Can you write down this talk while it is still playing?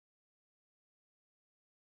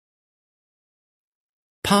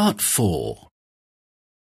Part 4.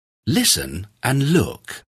 Listen and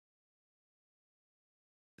look.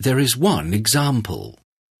 There is one example.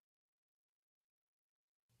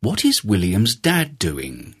 What is William's dad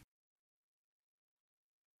doing?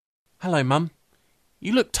 Hello, Mum.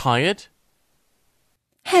 You look tired.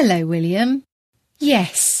 Hello, William.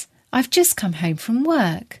 Yes, I've just come home from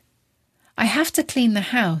work. I have to clean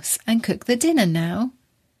the house and cook the dinner now.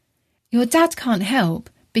 Your dad can't help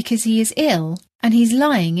because he is ill and he's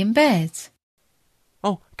lying in bed.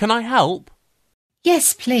 Oh, can I help?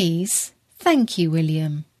 Yes, please. Thank you,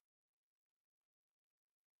 William.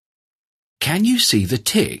 Can you see the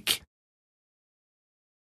tick?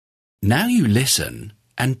 Now you listen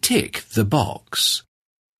and tick the box.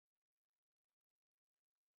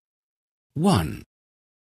 1.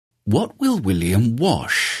 What will William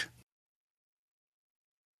wash?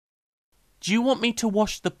 Do you want me to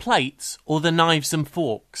wash the plates or the knives and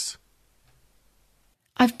forks?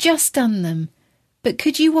 I've just done them, but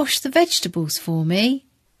could you wash the vegetables for me?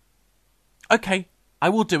 OK, I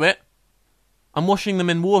will do it. I'm washing them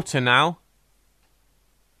in water now.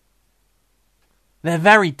 They're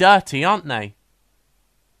very dirty, aren't they?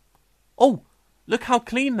 Oh, look how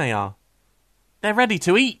clean they are. They're ready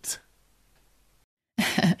to eat.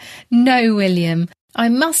 No, William, I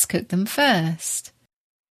must cook them first.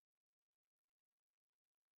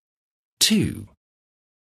 2.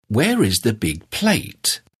 Where is the big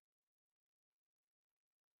plate?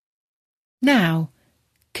 Now,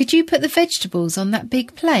 could you put the vegetables on that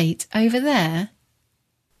big plate over there?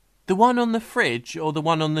 The one on the fridge or the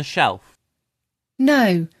one on the shelf?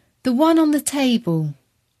 No, the one on the table.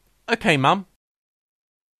 OK, Mum.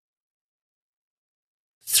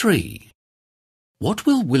 3. What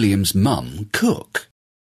will William's mum cook?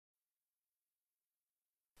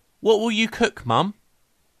 What will you cook, Mum?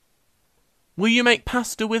 Will you make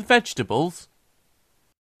pasta with vegetables?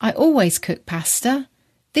 I always cook pasta.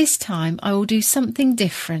 This time I will do something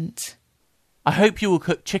different. I hope you will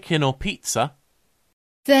cook chicken or pizza.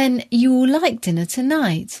 Then you will like dinner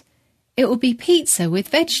tonight. It will be pizza with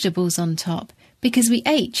vegetables on top because we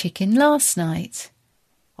ate chicken last night.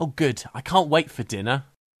 Oh, good. I can't wait for dinner.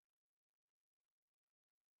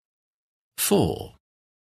 4.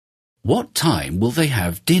 What time will they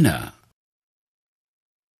have dinner?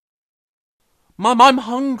 Mum, I'm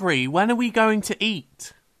hungry. When are we going to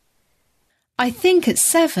eat? I think at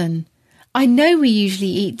 7. I know we usually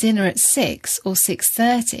eat dinner at 6 or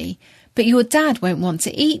 6:30, but your dad won't want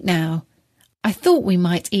to eat now. I thought we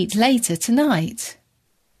might eat later tonight.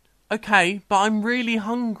 OK, but I'm really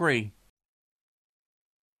hungry.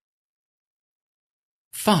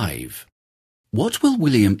 5. What will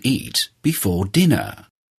William eat before dinner?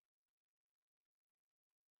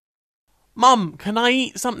 Mum, can I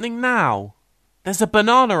eat something now? There's a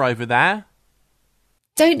banana over there.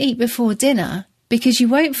 Don't eat before dinner because you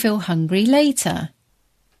won't feel hungry later.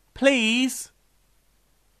 Please?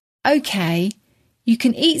 OK, you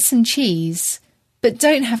can eat some cheese, but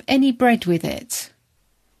don't have any bread with it.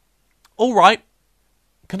 All right.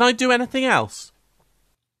 Can I do anything else?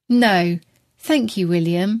 No, thank you,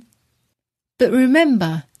 William. But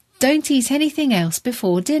remember, don't eat anything else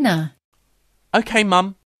before dinner. OK,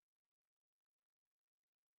 Mum.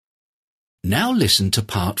 Now listen to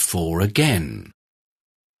part 4 again.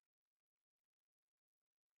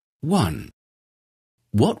 1.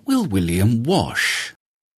 What will William wash?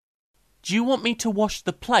 Do you want me to wash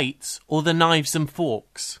the plates or the knives and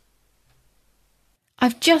forks?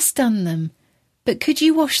 I've just done them, but could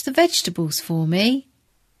you wash the vegetables for me?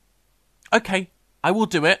 OK, I will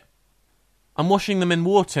do it. I'm washing them in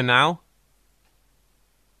water now.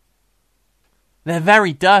 They're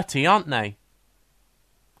very dirty, aren't they?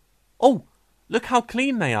 Oh, look how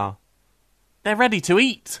clean they are. They're ready to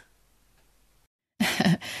eat.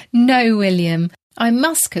 No, William, I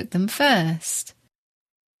must cook them first.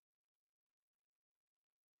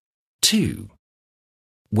 2.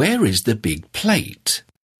 Where is the big plate?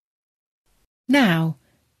 Now,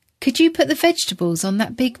 could you put the vegetables on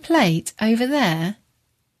that big plate over there?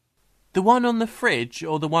 The one on the fridge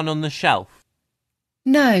or the one on the shelf?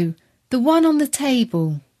 No, the one on the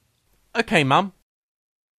table. OK, Mum.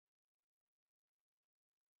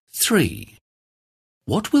 3.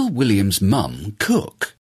 What will William's mum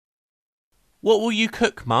cook? What will you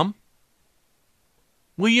cook, Mum?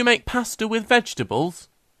 Will you make pasta with vegetables?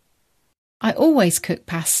 I always cook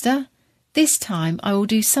pasta. This time I will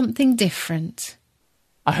do something different.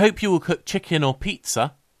 I hope you will cook chicken or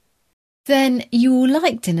pizza. Then you will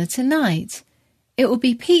like dinner tonight. It will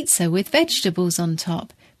be pizza with vegetables on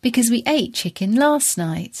top because we ate chicken last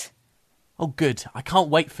night. Oh, good. I can't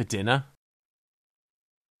wait for dinner.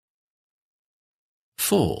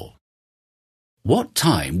 4. What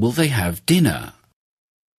time will they have dinner?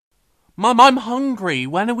 Mum, I'm hungry.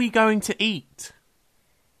 When are we going to eat?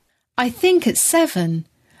 I think at 7.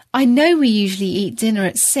 I know we usually eat dinner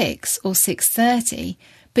at 6 or 6:30,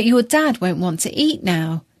 but your dad won't want to eat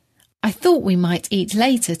now. I thought we might eat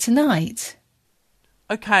later tonight.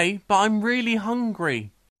 Okay, but I'm really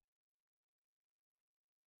hungry.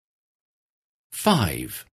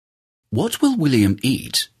 5. What will William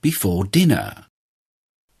eat before dinner?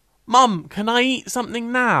 Mum, can I eat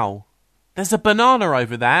something now? There's a banana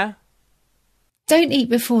over there. Don't eat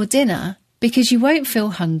before dinner because you won't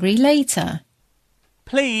feel hungry later.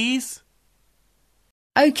 Please?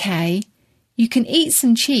 OK, you can eat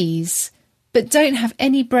some cheese, but don't have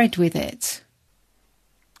any bread with it.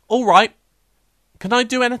 All right. Can I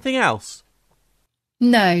do anything else?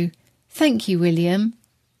 No, thank you, William.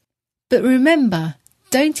 But remember,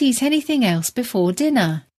 don't eat anything else before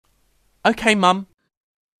dinner. Okay, Mum.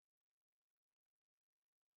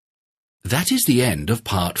 That is the end of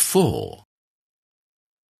part 4.